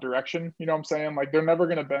course of direction. You know what I'm saying? Like they're never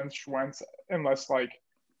gonna bench Wentz unless like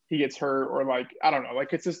he gets hurt or like I don't know.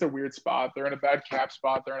 Like it's just a weird spot. They're in a bad cap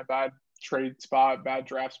spot. They're in a bad trade spot, bad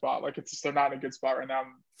draft spot. Like it's just they're not in a good spot right now.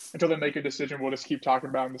 Until they make a decision, we'll just keep talking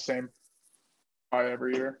about them the same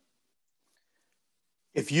every year.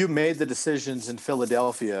 If you made the decisions in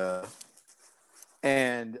Philadelphia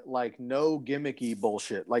and like no gimmicky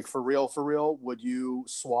bullshit, like for real, would you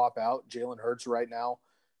swap out Jalen Hurts right now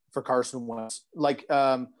for Carson Wentz? Like,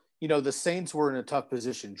 the Saints were in a tough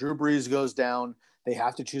position. Drew Brees goes down. They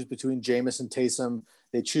have to choose between Jameis and Taysom.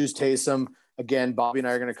 They choose Taysom. Again, Bobby and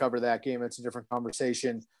I are going to cover that game. It's a different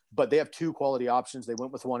conversation. But they have two quality options. They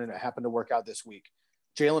went with one, and it happened to work out this week.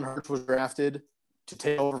 Jalen Hurts was drafted to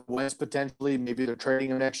take over Wentz potentially. Maybe they're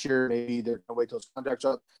trading him next year. Maybe they're going to wait till his contract's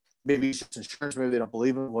up. Maybe it's just insurance. Maybe they don't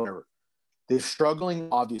believe him. Whatever. They're struggling,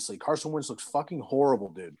 obviously. Carson Wentz looks fucking horrible,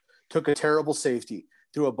 dude. Took a terrible safety.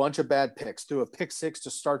 Threw a bunch of bad picks. Threw a pick six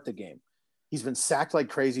to start the game. He's been sacked like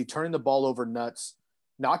crazy, turning the ball over nuts,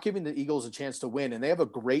 not giving the Eagles a chance to win. And they have a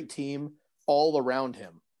great team all around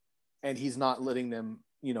him. And he's not letting them,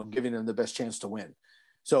 giving them the best chance to win.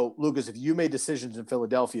 So, Lucas, if you made decisions in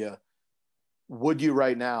Philadelphia, would you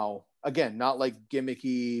right now, again, not like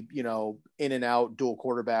gimmicky, in and out dual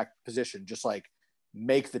quarterback position, just like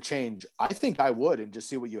make the change? I think I would, and just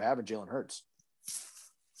see what you have in Jalen Hurts.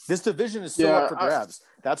 This division is still up for grabs.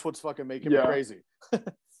 That's what's fucking making me crazy.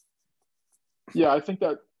 Yeah, I think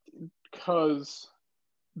that because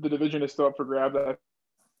the division is still up for grabs, I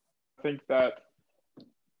think that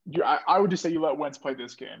I would just say you let Wentz play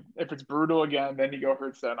this game. If it's brutal again, then you go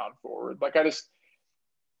Hurts then on forward. Like I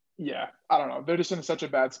don't know. They're just in such a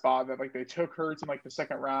bad spot that like they took Hurts in like the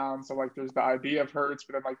second round. So like there's the idea of Hurts,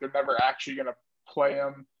 but then like they're never actually going to play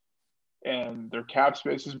him. And their cap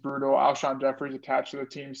space is brutal. Alshon Jeffrey's attached to the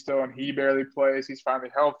team still, and he barely plays. He's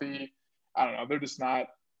finally healthy. I don't know. They're just not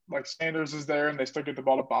like Sanders is there, and they still get the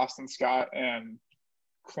ball to Boston Scott and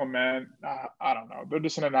Clement. I don't know. They're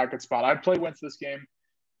just in a not good spot. I'd play Wentz this game,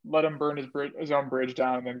 let him burn his own bridge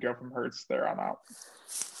down, and then go from Hurts there on out.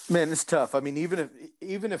 Man, it's tough. I mean,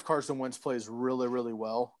 even if Carson Wentz plays really, really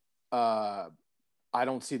well, I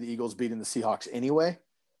don't see the Eagles beating the Seahawks anyway.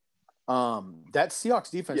 That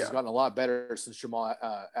Seahawks defense has gotten a lot better since Jamal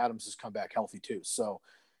Adams has come back healthy too. So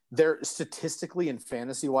they're statistically and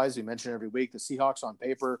fantasy wise, we mention every week, the Seahawks on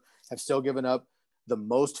paper have still given up the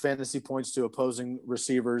most fantasy points to opposing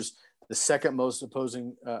receivers, the second most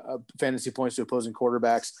opposing fantasy points to opposing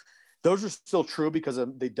quarterbacks. Those are still true because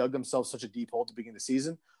they dug themselves such a deep hole to begin the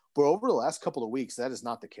season. But over the last couple of weeks, that is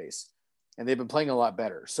not the case. And they've been playing a lot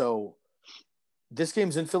better. So this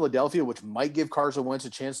game's in Philadelphia, which might give Carson Wentz a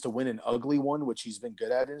chance to win an ugly one, which he's been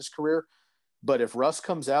good at in his career. But if Russ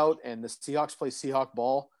comes out and the Seahawks play Seahawk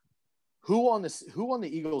ball, who on the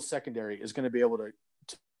Eagles secondary is going to be able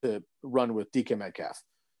to run with DK Metcalf?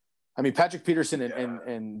 I mean, Patrick Peterson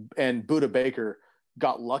and Budda Baker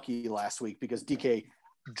got lucky last week because DK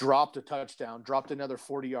dropped a touchdown, dropped another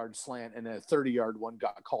 40-yard slant, and a 30-yard one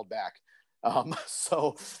got called back.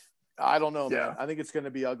 So I don't know, man. I think it's going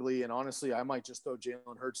to be ugly. And honestly, I might just throw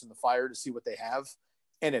Jalen Hurts in the fire to see what they have.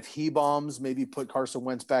 And if he bombs, maybe put Carson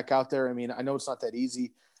Wentz back out there. I mean, I know it's not that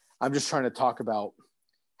easy. I'm just trying to talk about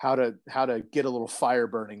how to get a little fire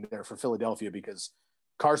burning there for Philadelphia because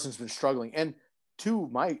Carson's been struggling. And to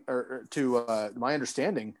my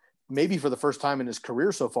understanding, maybe for the first time in his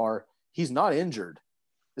career so far, he's not injured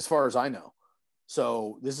as far as I know.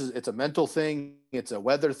 So it's a mental thing. It's a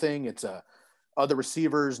weather thing. It's other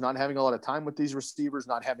receivers not having a lot of time with these receivers,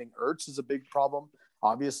 not having Ertz is a big problem,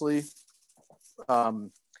 obviously. I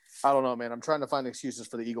don't know, man. I'm trying to find excuses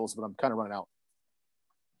for the Eagles, but I'm kind of running out.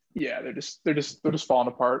 Yeah, they're just falling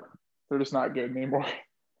apart. They're just not good anymore.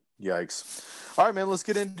 Yikes. All right, man, let's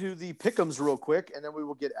get into the pick'ems real quick, and then we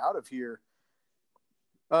will get out of here.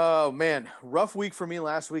 Oh, man, rough week for me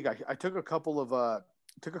last week. I took a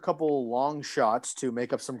couple long shots to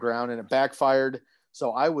make up some ground, and it backfired.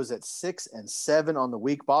 So I was at 6-7 on the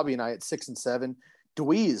week. Bobby and I at 6-7.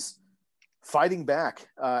 Dweez fighting back,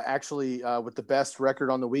 with the best record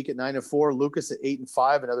on the week at 9-4. Lukas at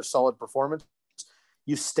 8-5, another solid performance.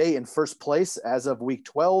 You stay in first place as of week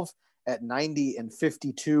 12 at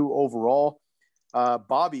 90-52 overall.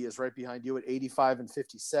 Bobby is right behind you at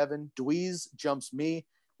 85-57. Dweez jumps me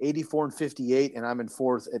 84-58, and I'm in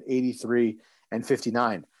fourth at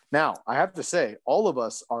 83-59. Now, I have to say, all of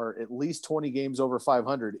us are at least 20 games over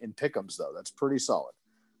 500 in pick'ems, though. That's pretty solid.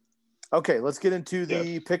 Okay, let's get into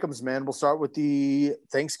the pick'ems, man. We'll start with the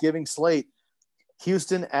Thanksgiving slate.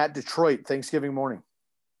 Houston at Detroit, Thanksgiving morning.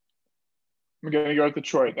 I'm going to go with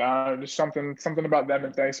Detroit. Just something about them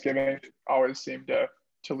and Thanksgiving always seem to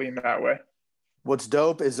lean that way. What's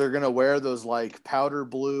dope is they're going to wear those like powder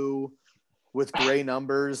blue with gray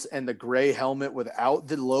numbers and the gray helmet without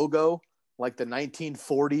the logo, like the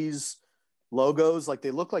 1940s logos. Like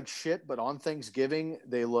they look like shit, but on Thanksgiving,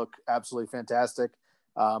 they look absolutely fantastic.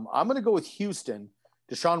 I'm going to go with Houston.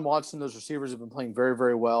 Deshaun Watson, those receivers have been playing very,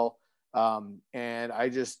 very well. And I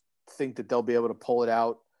just think that they'll be able to pull it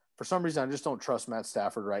out. For some reason, I just don't trust Matt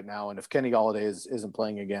Stafford right now. And if Kenny Golladay isn't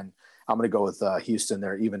playing again, I'm going to go with Houston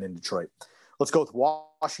there, even in Detroit. Let's go with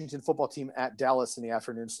Washington football team at Dallas in the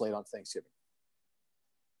afternoon slate on Thanksgiving.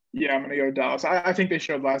 Yeah, I'm going to go Dallas. I think they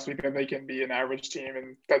showed last week that they can be an average team,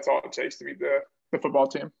 and that's all it takes to be the football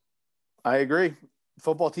team. I agree.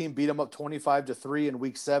 Football team beat them up 25-3 in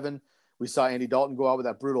week 7. We saw Andy Dalton go out with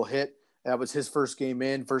that brutal hit. That was his first game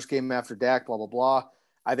after Dak, blah, blah, blah.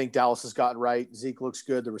 I think Dallas has gotten right. Zeke looks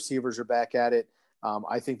good. The receivers are back at it.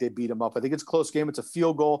 I think they beat them up. I think it's a close game. It's a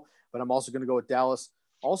field goal, but I'm also going to go with Dallas.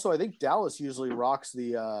 Also, I think Dallas usually rocks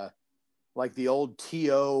the like the old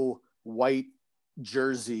TO white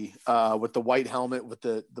jersey with the white helmet with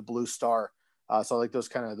the blue star. So I like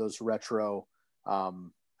those retro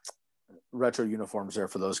uniforms there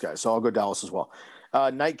for those guys. So I'll go Dallas as well.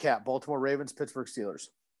 Nightcap, Baltimore Ravens, Pittsburgh Steelers.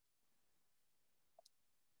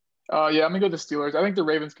 Yeah, I'm gonna go the Steelers. I think the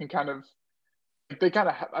Ravens can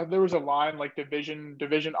there was a line like division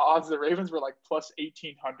odds. The Ravens were like plus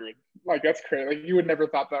 1,800. Like that's crazy. Like you would never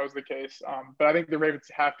thought that was the case. But I think the Ravens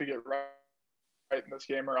have to get right in this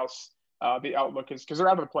game, or else the outlook is because they're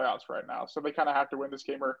out of the playoffs right now. So they kind of have to win this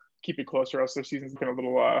game or keep it close, or else their season's been a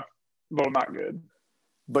little not good.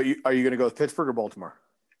 But are you going to go with Pittsburgh or Baltimore?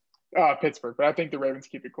 Pittsburgh, but I think the Ravens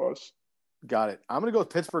keep it close. Got it. I'm going to go with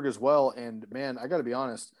Pittsburgh as well. And man, I got to be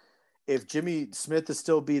honest. If Jimmy Smith is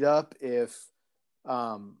still beat up, if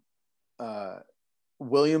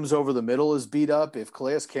Williams over the middle is beat up, if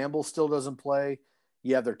Calais Campbell still doesn't play,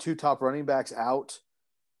 you have their 2 top running backs out.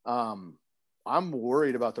 I'm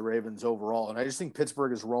worried about the Ravens overall. And I just think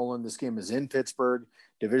Pittsburgh is rolling. This game is in Pittsburgh,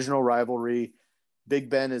 divisional rivalry. Big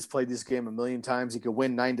Ben has played this game a million times. He could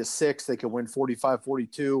win 9-6. They could win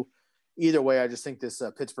 45-42. Either way, I just think this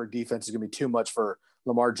Pittsburgh defense is going to be too much for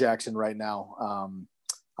Lamar Jackson right now. I'm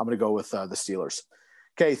going to go with the Steelers.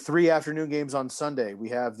 Okay, 3 afternoon games on Sunday. We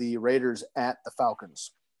have the Raiders at the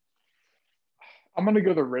Falcons. I'm going to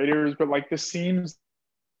go the Raiders, but like this seems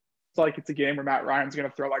like it's a game where Matt Ryan's going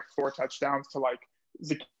to throw like 4 touchdowns to like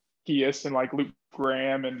Zacchaeus and like Luke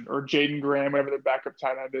Graham or Jaden Graham, whatever their backup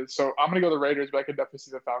tight end is. So I'm going to go the Raiders, but I could definitely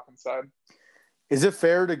see the Falcons side. Is it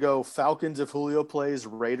fair to go Falcons if Julio plays,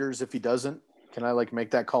 Raiders if he doesn't? Can I like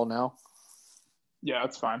make that call now? Yeah,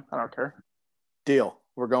 that's fine. I don't care. Deal.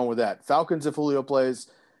 We're going with that. Falcons if Julio plays,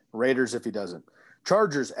 Raiders if he doesn't.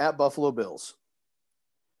 Chargers at Buffalo Bills.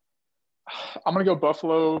 I'm going to go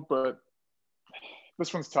Buffalo, but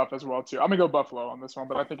this one's tough as well, too. I'm going to go Buffalo on this one,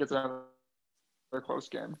 but I think it's another close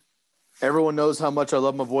game. Everyone knows how much I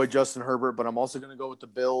love my boy Justin Herbert, but I'm also going to go with the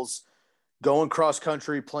Bills. Going cross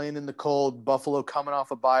country, playing in the cold. Buffalo coming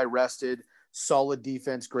off a bye, rested. Solid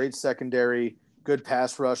defense, great secondary, good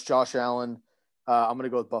pass rush. Josh Allen. I'm going to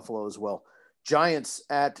go with Buffalo as well. Giants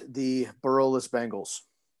at the Burrowless Bengals.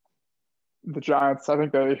 The Giants.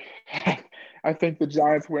 I think the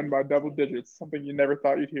Giants win by double digits. Something you never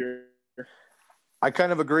thought you'd hear. I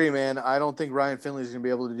kind of agree, man. I don't think Ryan Finley is going to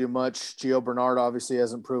be able to do much. Gio Bernard obviously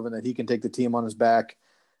hasn't proven that he can take the team on his back.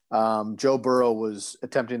 Joe Burrow was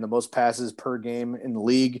attempting the most passes per game in the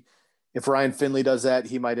league. If Ryan Finley does that,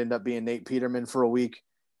 he might end up being Nate Peterman for a week.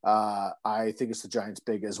 I think it's the Giants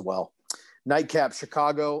big as well. Nightcap,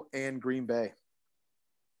 Chicago and Green Bay.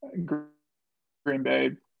 Green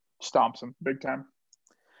Bay stomps them big time.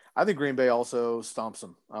 I think Green Bay also stomps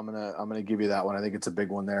them. I'm gonna give you that one. I think it's a big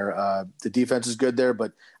one there. The defense is good there,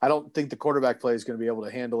 but I don't think the quarterback play is going to be able to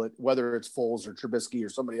handle it, whether it's Foles or Trubisky or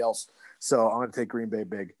somebody else. So I'm going to take Green Bay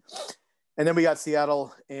big. And then we got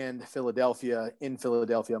Seattle and Philadelphia in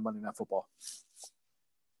Philadelphia on Monday Night Football.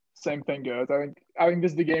 Same thing goes. I think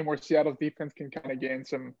this is the game where Seattle's defense can kind of gain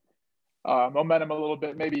some momentum a little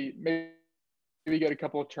bit. Maybe get a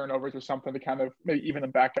couple of turnovers or something to kind of maybe even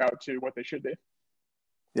them back out to what they should be.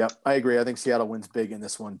 Yep, I agree. I think Seattle wins big in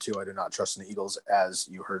this one, too. I do not trust in the Eagles, as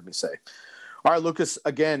you heard me say. All right, Lucas,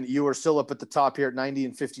 again, you are still up at the top here at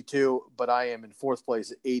 90-52, but I am in 4th place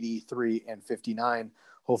at 83-59.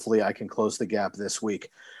 Hopefully I can close the gap this week.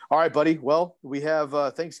 All right, buddy. Well, we have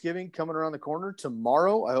Thanksgiving coming around the corner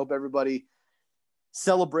tomorrow. I hope everybody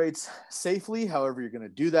celebrates safely, however you're going to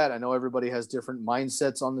do that. I know everybody has different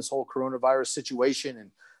mindsets on this whole coronavirus situation and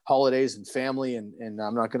holidays and family, and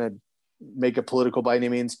I'm not going to make it political by any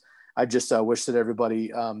means. I just wish that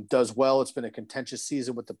everybody does well. It's been a contentious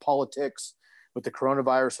season with the politics, with the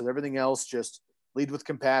coronavirus, with everything else. Just lead with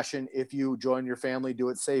compassion. If you join your family, do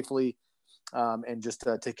it safely, and just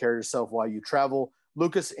take care of yourself while you travel.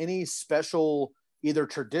 Lukas, any special, either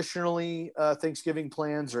traditionally Thanksgiving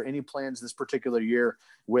plans or any plans this particular year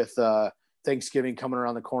with Thanksgiving coming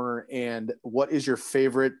around the corner? And what is your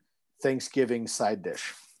favorite Thanksgiving side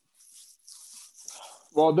dish?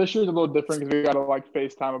 Well, this year's a little different because we got to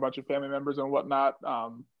FaceTime a bunch of family members and whatnot.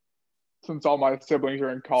 Since all my siblings are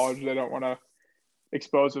in college, they don't want to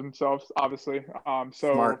expose themselves, obviously.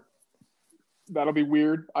 So Smart. That'll be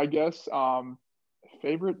weird, I guess.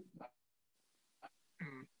 Favorite?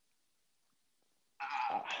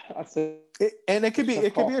 It could be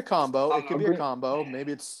a combo. It could be a combo.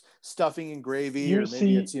 Maybe it's stuffing and gravy, or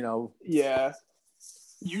maybe it's Yeah.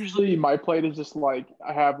 Usually my plate is just I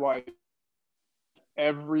have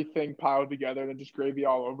everything piled together and just gravy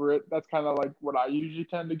all over it. That's kind of what I usually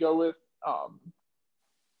tend to go with.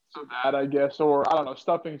 So that, I guess, or I don't know,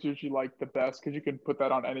 stuffing is usually the best because you can put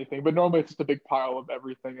that on anything. But normally it's just a big pile of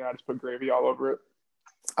everything and I just put gravy all over it.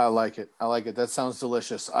 I like it. That sounds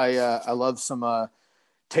delicious. I love some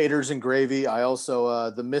taters and gravy. I also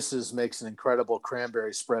the missus makes an incredible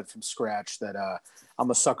cranberry spread from scratch that I'm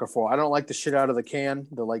a sucker for. I don't like the shit out of the can,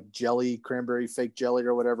 the jelly, cranberry, fake jelly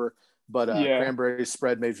or whatever. But cranberry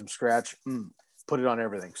spread made from scratch, put it on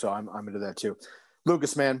everything. So I'm into that too.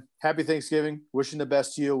 Lukas, man, happy Thanksgiving. Wishing the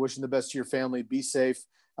best to you. Wishing the best to your family. Be safe.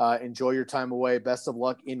 Enjoy your time away. Best of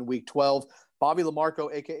luck in Week 12. Bobby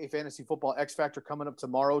Lamarco, a.k.a. Fantasy Football X Factor, coming up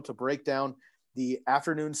tomorrow to break down the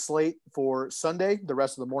afternoon slate for Sunday, the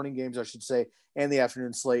rest of the morning games, I should say, and the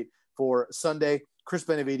afternoon slate for Sunday. Chris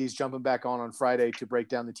Benavides jumping back on Friday to break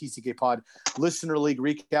down the TCK Pod Listener League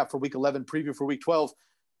recap for Week 11, preview for Week 12.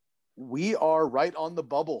 We are right on the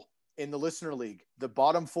bubble in the Listener League. The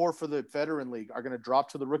bottom four for the Veteran League are going to drop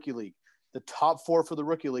to the Rookie League. The top four for the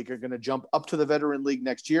Rookie League are going to jump up to the Veteran League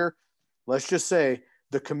next year. Let's just say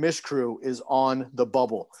the commish crew is on the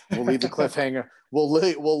bubble. We'll leave the cliffhanger.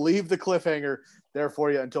 We'll leave the cliffhanger there for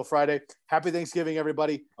you until Friday. Happy Thanksgiving,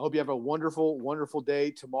 everybody. I hope you have a wonderful, wonderful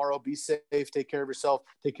day tomorrow. Be safe. Take care of yourself.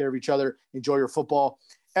 Take care of each other. Enjoy your football.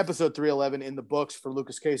 Episode 311 in the books. For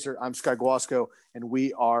Lukas Kacer, I'm Sky Guasco, and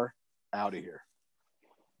we are out of here.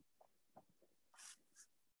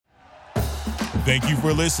 Thank you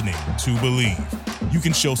for listening to Believe. You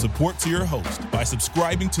can show support to your host by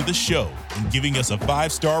subscribing to the show and giving us a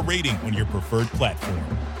 5-star rating on your preferred platform.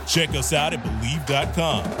 Check us out at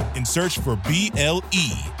Believe.com and search for BLEAV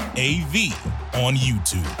on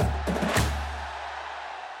YouTube.